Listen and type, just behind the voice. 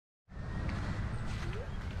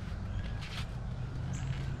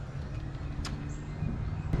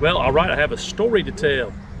Well, all right, I have a story to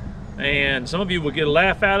tell. And some of you will get a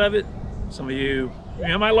laugh out of it. Some of you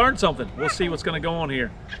might learn something. We'll see what's gonna go on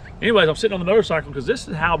here. Anyways, I'm sitting on the motorcycle because this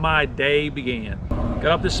is how my day began. Got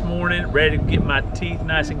up this morning, ready to get my teeth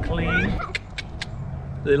nice and clean.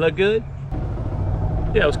 Do they look good?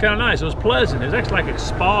 Yeah, it was kind of nice. It was pleasant. It was actually like a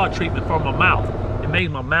spa treatment for my mouth. It made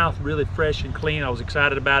my mouth really fresh and clean. I was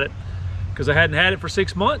excited about it because I hadn't had it for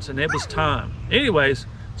 6 months and it was time. Anyways,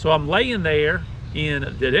 so I'm laying there in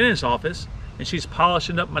the dentist's office and she's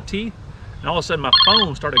polishing up my teeth, and all of a sudden my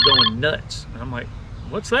phone started going nuts. And I'm like,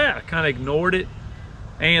 what's that? I kind of ignored it.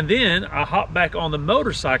 And then I hopped back on the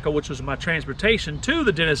motorcycle, which was my transportation to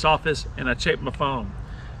the dentist's office, and I checked my phone.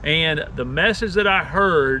 And the message that I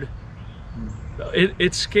heard,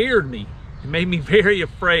 it scared me. It made me very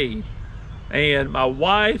afraid. And my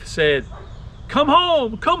wife said, come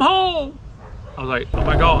home, come home. I was like, oh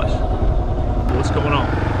my gosh, what's going on?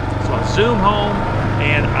 So I zoom home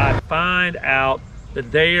and I find out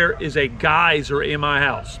that there is a geyser in my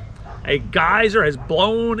house. A geyser has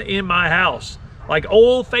blown in my house. Like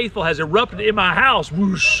Old Faithful has erupted in my house,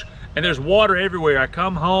 whoosh, and there's water everywhere. I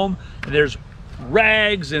come home and there's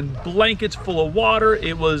rags and blankets full of water.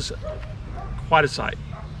 It was quite a sight.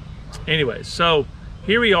 Anyways, so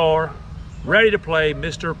here we are, ready to play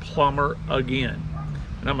Mr. Plumber again.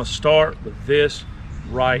 And I'm gonna start with this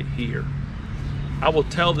right here. I will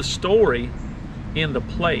tell the story in the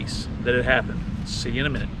place that it happened. See you in a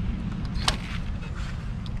minute.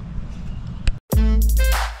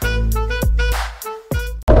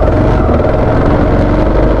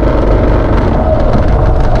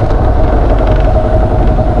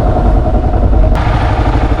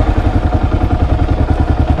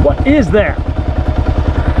 What is that?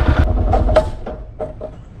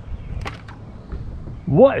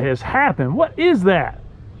 What has happened? What is that?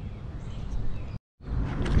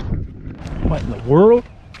 What in the world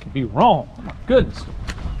could be wrong? Oh my goodness.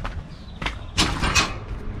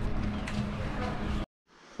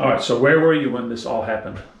 All right, so where were you when this all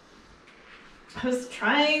happened? I was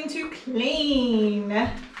trying to clean.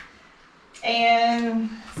 And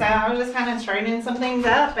so I was just kind of straightening some things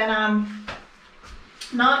up, and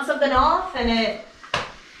knocked something off and it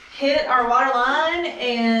hit our water line,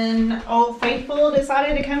 and Old Faithful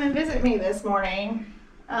decided to come and visit me this morning.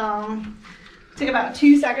 Took about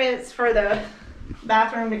 2 seconds for the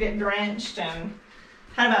bathroom to get drenched, and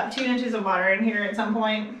had about 2 inches of water in here at some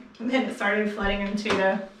point. And then it started flooding into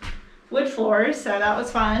the wood floors, so that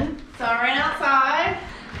was fun. So I ran outside,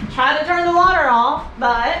 tried to turn the water off,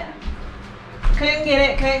 but couldn't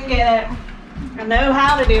get it. I know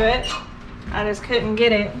how to do it, I just couldn't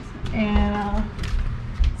get it. And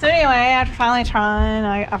so anyway, after finally trying,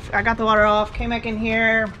 I got the water off, came back in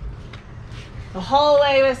here. The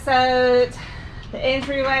hallway was soaked, the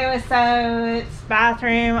entryway was soaked,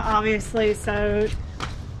 bathroom obviously soaked.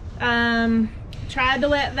 Tried the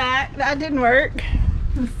wet vac, that didn't work.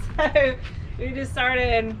 So we just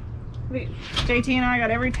started, JT and I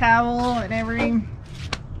got every towel and every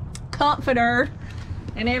comforter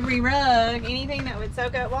and every rug, anything that would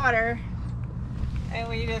soak up water, and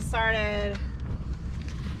we just started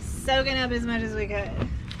soaking up as much as we could.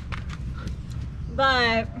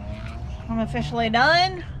 But I'm officially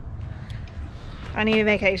done. I need a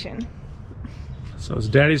vacation. So it's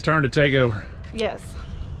Daddy's turn to take over. Yes.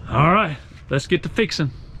 All right, let's get to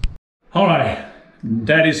fixing. All right,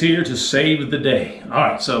 Daddy's here to save the day. All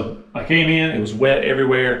right, so I came in, it was wet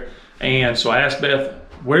everywhere. And so I asked Beth,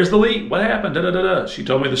 where's the leak? What happened? Da, da, da, da. She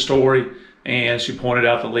told me the story and she pointed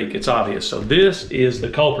out the leak. It's obvious. So this is the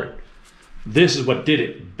culprit. This is what did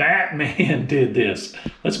it. Batman did this.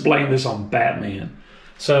 Let's blame this on Batman.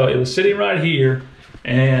 So it was sitting right here,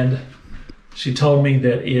 and she told me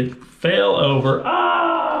that it fell over,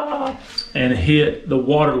 and hit the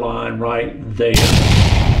water line right there.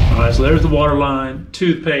 All right, so there's the water line.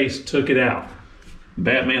 Toothpaste took it out.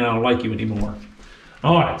 Batman, I don't like you anymore.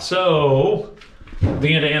 All right, so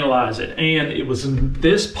began to analyze it, and it was in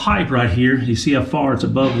this pipe right here. You see how far it's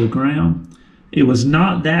above the ground? It was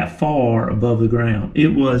not that far above the ground.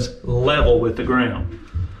 It was level with the ground.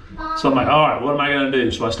 So I'm like, all right, what am I gonna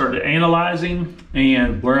do? So I started analyzing,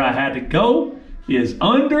 and where I had to go is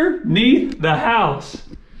underneath the house.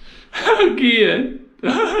 Again.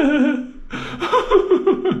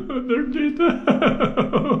 Underneath the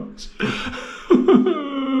house.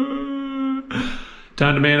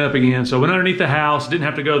 Time to man up again. So I went underneath the house, didn't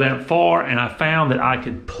have to go that far, and I found that I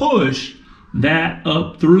could push that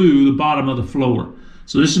up through the bottom of the floor.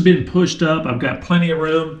 So this has been pushed up. I've got plenty of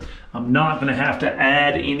room. I'm not gonna have to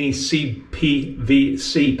add any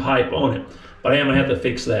CPVC pipe on it, but I am gonna have to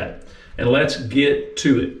fix that. And let's get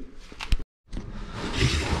to it.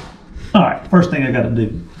 first thing I gotta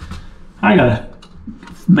do, I gotta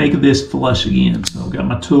make this flush again. So I've got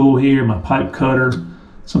my tool here, my pipe cutter.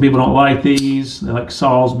 Some people don't like these. They like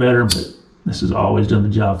saws better, but this has always done the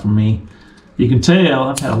job for me. You can tell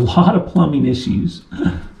I've had a lot of plumbing issues.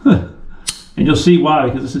 And you'll see why,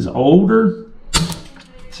 because this is older.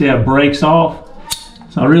 See how it breaks off?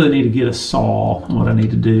 So I really need to get a saw on what I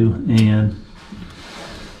need to do. And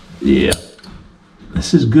yeah,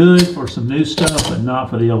 this is good for some new stuff, but not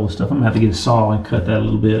for the old stuff. I'm gonna have to get a saw and cut that a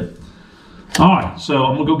little bit. All right, so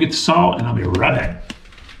I'm gonna go get the saw and I'll be right back.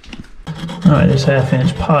 All right, this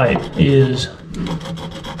 1/2-inch pipe is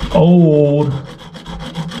old,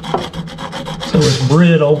 so it's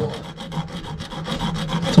brittle.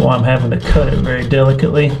 That's why I'm having to cut it very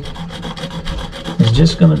delicately. It's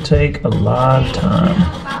just gonna take a lot of time.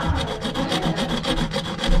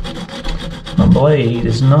 My blade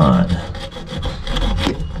is not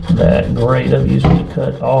that great. I've used it to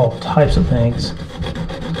cut all types of things.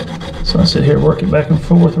 So I sit here working back and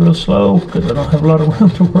forth real slow because I don't have a lot of room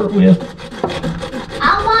to work with.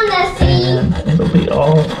 I wanna see. And it'll be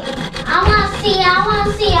off. I wanna see. I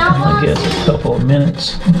wanna see. I guess a couple of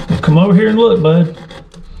minutes. Come over here and look, bud.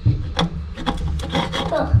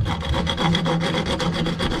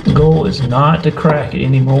 The goal is not to crack it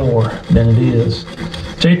any more than it is.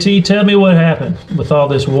 JT, tell me what happened with all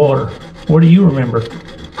this water. What do you remember?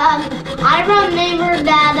 I remember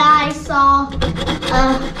that I saw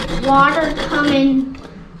water coming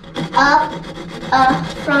up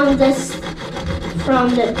from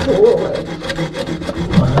the toilet.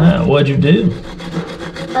 What'd you do?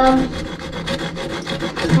 I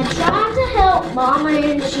tried to help Mama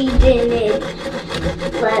and she didn't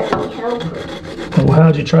let me help her. Well,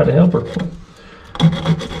 how'd you try to help her?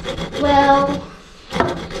 Well,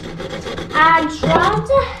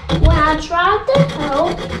 when I tried to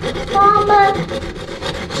help Mama,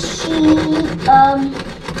 she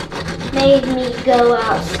made me go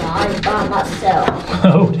outside by myself.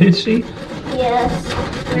 Oh, did she? Yes.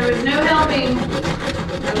 There was no helping. No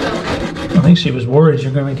helping. I think she was worried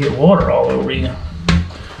you're going to get water all over you.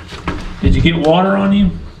 Did you get water on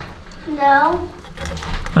you? No.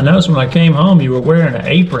 I noticed when I came home you were wearing an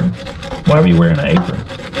apron. Why were you wearing an apron?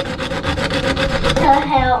 To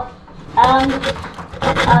help.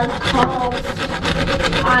 Cause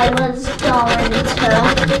I was going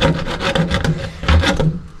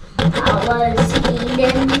I was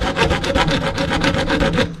eating.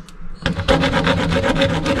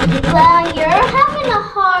 Well, you're having a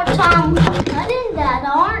hard time cutting that,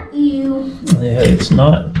 aren't you? Yeah, it's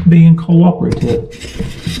not being cooperative.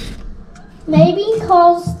 Maybe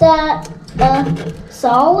cause that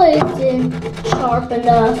saw isn't sharp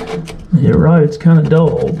enough. You're right, it's kind of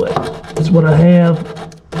dull, but it's what I have.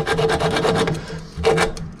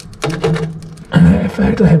 In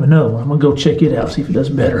fact, I have another one. I'm gonna go check it out, see if it does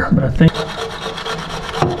better. But I think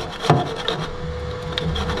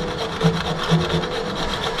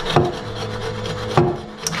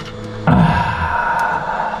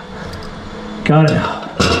got it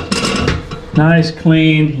out. Nice,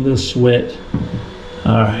 clean, little sweat.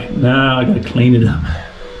 All right, now I gotta clean it up.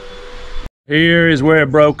 Here is where it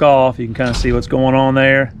broke off. You can kind of see what's going on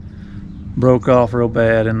there. Broke off real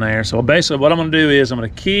bad in there. So basically what I'm gonna do is I'm gonna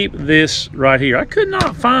keep this right here. I could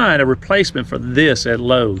not find a replacement for this at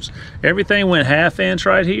Lowe's. Everything went 1/2 inch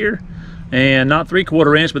right here and not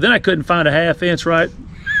 3/4 inch, but then I couldn't find a 1/2 inch right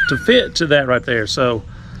to fit to that right there. So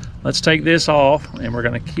let's take this off and we're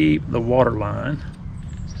gonna keep the water line.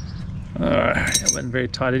 All right, it wasn't very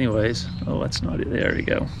tight anyways. Oh, that's not it, there we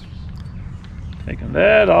go. Taking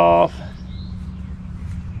that off.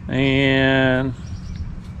 And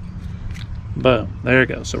boom, there it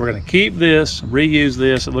goes. So we're gonna keep this, reuse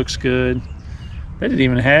this, it looks good. They didn't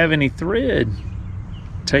even have any thread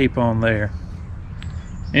tape on there.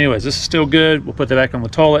 Anyways, this is still good. We'll put that back on the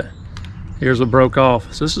toilet. Here's what broke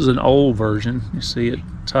off. So this is an old version. You see it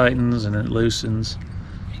tightens and it loosens.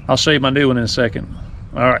 I'll show you my new one in a second.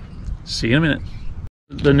 All right, see you in a minute.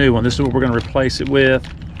 The new one, this is what we're gonna replace it with.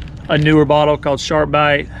 A newer bottle called Sharp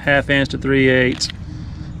Bite, 1/2 inch to 3/8.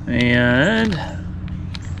 And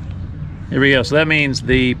here we go. So that means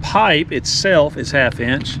the pipe itself is 1/2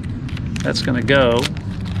 inch. That's gonna go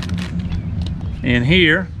in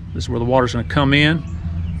here. This is where the water's gonna come in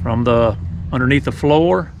from the underneath the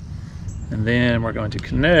floor. And then we're going to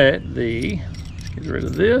connect the, let's get rid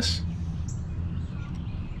of this.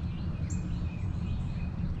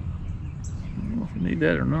 I don't know if we need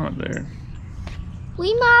that or not there.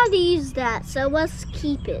 We might use that, so let's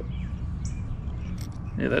keep it.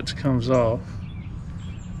 Yeah, that comes off.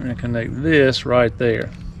 We're gonna connect this right there.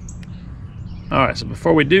 All right, so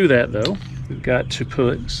before we do that though, we've got to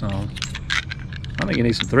put some I think you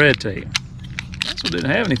need some thread tape. This one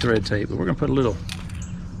didn't have any thread tape, but we're gonna put a little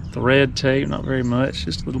thread tape, not very much,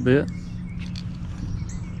 just a little bit.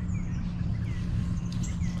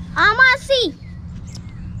 I see.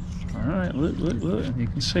 All right, look, look, look. You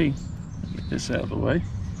can see. Get this out of the way.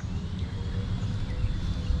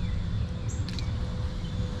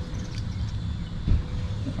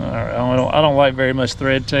 All right, I don't like very much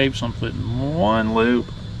thread tape, so I'm putting one loop,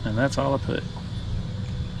 and that's all I put.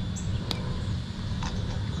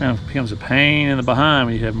 Kind of becomes a pain in the behind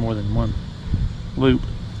when you have more than one loop.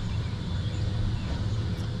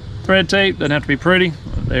 Thread tape doesn't have to be pretty.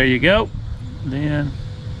 There you go. Then,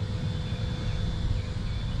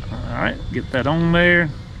 all right, get that on there.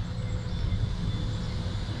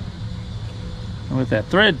 And with that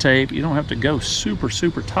thread tape, you don't have to go super,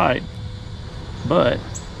 super tight, but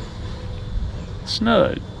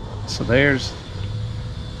snug. So there's,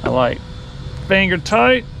 I like finger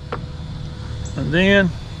tight, and then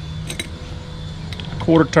a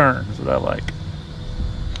quarter turn is what I like.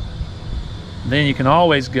 Then you can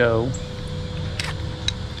always go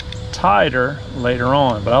tighter later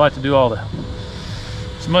on, but I like to do all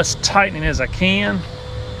as much tightening as I can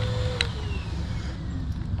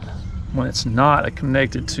when it's not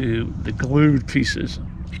connected to the glued pieces.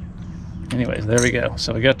 Anyways, there we go.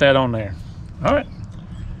 So we got that on there. All right,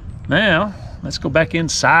 now let's go back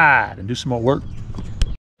inside and do some more work.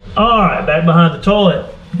 All right, back behind the toilet.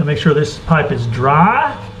 You gotta make sure this pipe is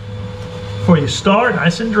dry before you start,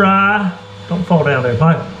 nice and dry. Don't fall down there,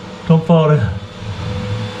 pipe. Don't fall down.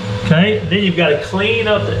 Okay, then you've got to clean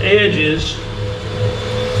up the edges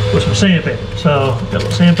with some sandpaper. So, got a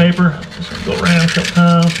little sandpaper. Just go around a couple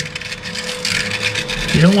times.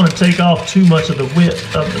 You don't want to take off too much of the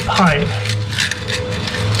width of the pipe,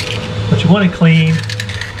 but you want it clean.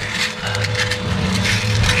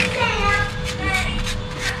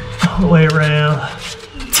 All the way around.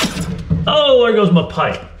 Oh, there goes my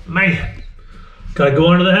pipe. Man. Gotta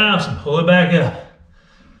go into the house and pull it back up.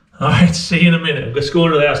 All right, see you in a minute. Let's go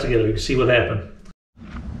into the house together. We can see what happened.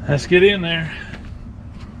 Let's get in there.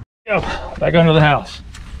 Go, back under the house.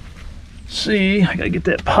 See, I gotta get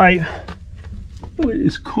that pipe. Oh, it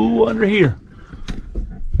is cool under here.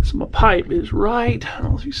 So my pipe is right. I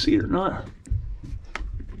don't know if you see it or not.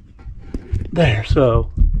 There,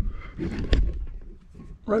 so.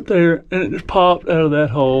 Right there, and it just popped out of that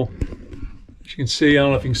hole. As you can see, I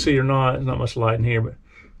don't know if you can see or not, there's not much light in here, but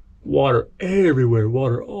water everywhere,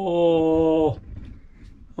 water all,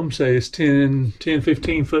 I'm gonna say it's 10,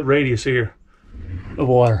 15 foot radius here of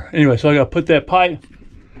water. Anyway, so I gotta put that pipe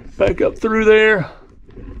back up through there. I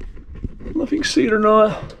don't know if you can see it or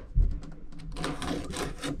not.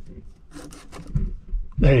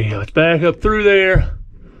 There you go, it's back up through there.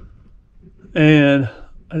 And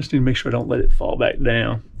I just need to make sure I don't let it fall back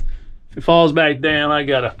down. If it falls back down, I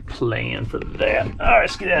got a plan for that. All right,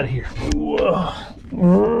 let's get out of here. Whoa.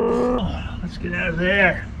 Let's get out of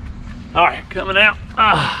there. All right, coming out.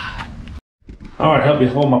 All right, help me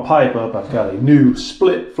hold my pipe up. I've got a new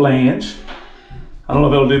split flange. I don't know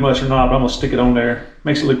if it'll do much or not, but I'm gonna stick it on there.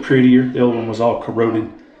 Makes it look prettier. The old one was all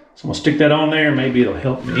corroded. So I'm gonna stick that on there. Maybe it'll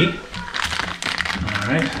help me. All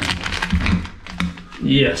right.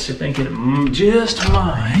 Yes, I think it just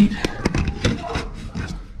might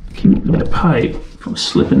keep my pipe from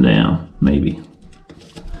slipping down, maybe.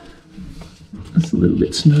 That's a little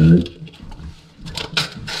bit snug.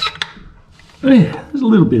 Yeah, there's a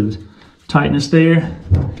little bit of tightness there.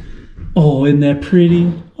 Oh, isn't that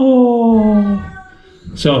pretty? Oh.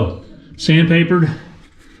 So, sandpapered.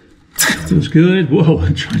 Feels good. Whoa,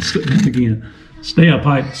 I'm trying to slip down again. Stay up,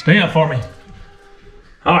 pipe. Stay up for me.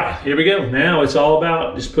 All right, here we go. Now it's all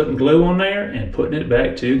about just putting glue on there and putting it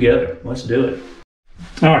back together. Let's do it.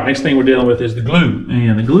 All right, next thing we're dealing with is the glue.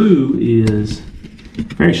 And the glue is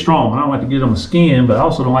very strong. I don't like to get it on the skin, but I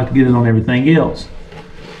also don't like to get it on everything else.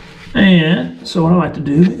 And so what I like to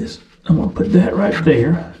do is I'm gonna put that right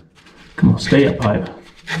there. Come on, stay up, pipe.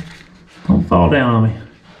 Don't fall down on me.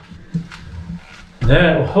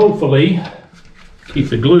 That will hopefully keep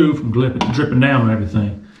the glue from dripping down on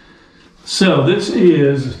everything. So this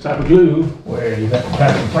is the type of glue where you have to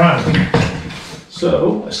pack and prime.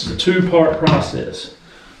 So this is a two-part process.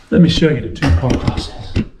 Let me show you the two-part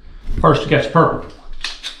process. First, you got your purple.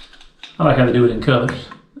 I like how they do it in colors.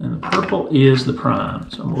 And the purple is the prime.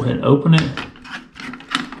 So I'm gonna go ahead and open it,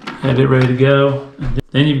 have it ready to go. And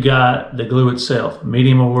then you've got the glue itself,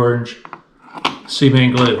 medium orange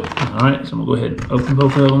cement glue. All right, so I'm gonna go ahead and open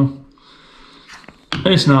both of them.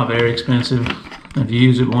 It's not very expensive. If you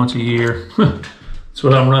use it once a year, that's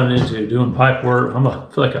what I'm running into, doing pipe work. I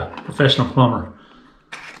feel like a professional plumber.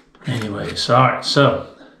 Anyways, all right, so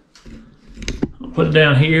I'll put it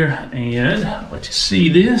down here and let you see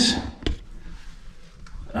this.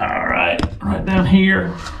 All right, right down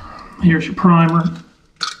here. Here's your primer.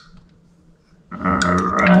 All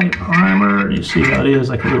right, primer. You see how it is,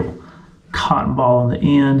 like a little cotton ball on the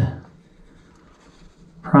end.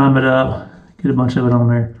 Prime it up. Get a bunch of it on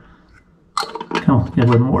there. Come on, get a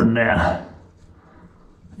little more than that.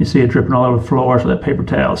 You see it dripping all over the floor, so that paper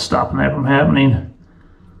towel is stopping that from happening.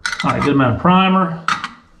 All right, good amount of primer.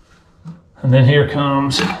 And then here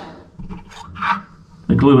comes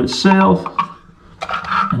the glue itself.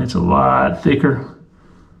 And it's a lot thicker.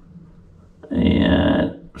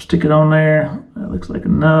 And stick it on there. That looks like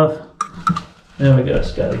enough. Then we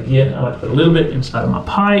just gotta get, I like to put a little bit inside of my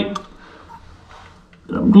pipe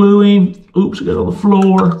that I'm gluing. Oops, I got it on the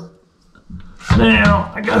floor.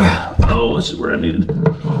 Now I gotta, oh, this is where I needed.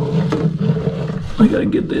 I gotta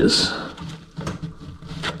get this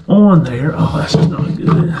on there. Oh, that's not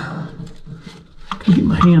good. Can get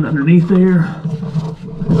my hand underneath there.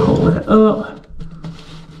 Hold that up.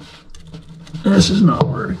 This is not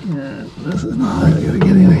working. This is not, I gotta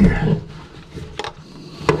get in here.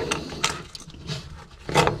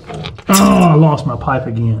 Oh, I lost my pipe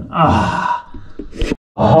again. Ah.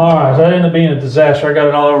 All right, that ended up being a disaster. I got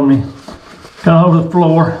it all over me. Got all over the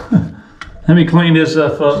floor. Let me clean this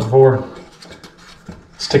stuff up before it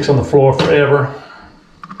sticks on the floor forever.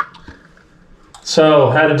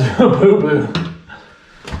 So, had to do a boo-boo.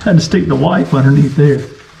 Had to stick the wipe underneath there.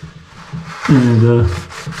 And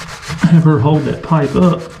have her hold that pipe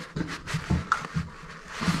up.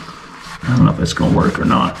 I don't know if that's gonna work or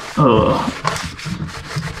not.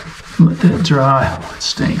 Let that dry. Oh, it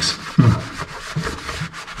stinks.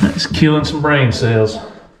 That's killing some brain cells.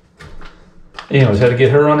 Anyways, had to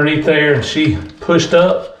get her underneath there, and she pushed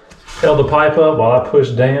up, held the pipe up while I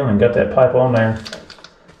pushed down and got that pipe on there.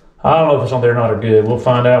 I don't know if it's on there or not or good. We'll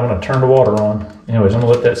find out when I turn the water on. Anyways, I'm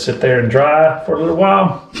gonna let that sit there and dry for a little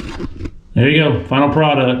while. There you go, final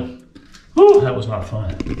product. Whew, that was not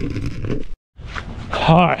fun.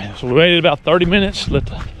 All right, so we waited about 30 minutes, let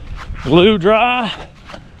the glue dry.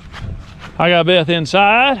 I got Beth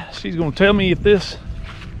inside. She's gonna tell me if this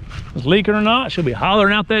is leaking or not. She'll be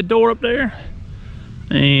hollering out that door up there.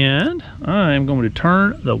 And I am going to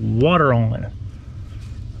turn the water on.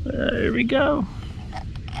 There we go.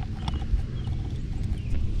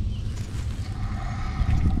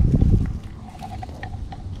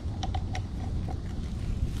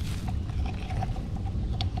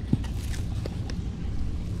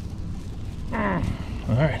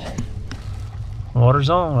 All right, water's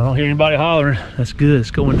on. I don't hear anybody hollering. That's good,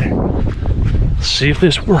 let's go in there. Let's see if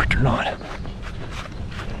this worked or not.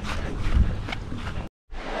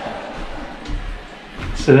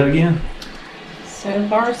 Say that again. So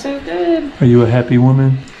far, so good. Are you a happy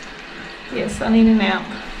woman? Yes, I need a nap.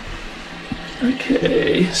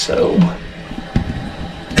 Okay, so.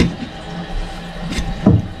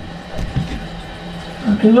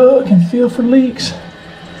 Okay, look and feel for leaks.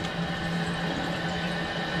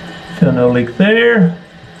 Feel no leak there.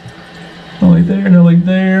 No leak there, no leak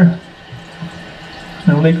there.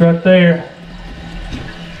 No leak right there.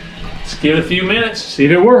 Let's give it a few minutes, see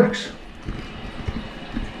if it works.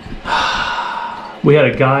 We had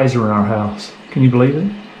a geyser in our house. Can you believe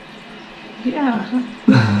it? Yeah.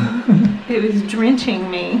 It was drenching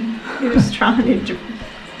me. It was trying to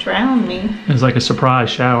drown me. It was like a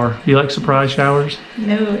surprise shower. Do you like surprise showers?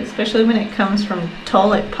 No, especially when it comes from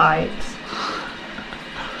toilet pipes.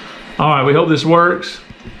 All right, we hope this works.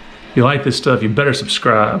 If you like this stuff, you better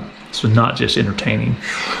subscribe. This was not just entertaining.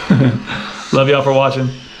 Love y'all for watching.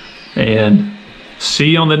 And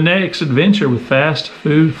see you on the next adventure with Fast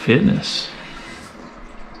Food Fitness.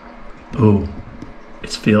 Oh,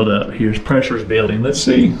 it's filled up. Here's pressure's building. Let's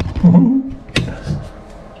see.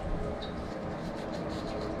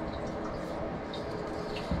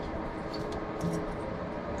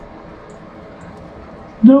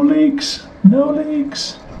 No leaks. No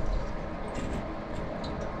leaks.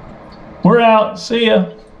 We're out. See ya.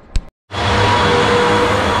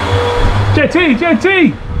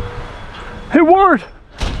 JT! It worked!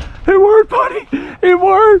 It worked, buddy! It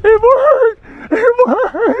worked! It worked! It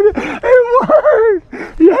worked! It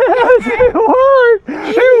worked! Yes, it worked!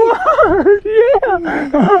 It worked!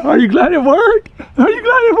 Yeah! Are you glad it worked? Are you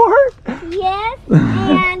glad it worked? Yes,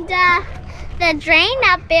 and the drain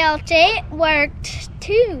that built it worked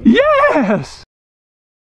too. Yes!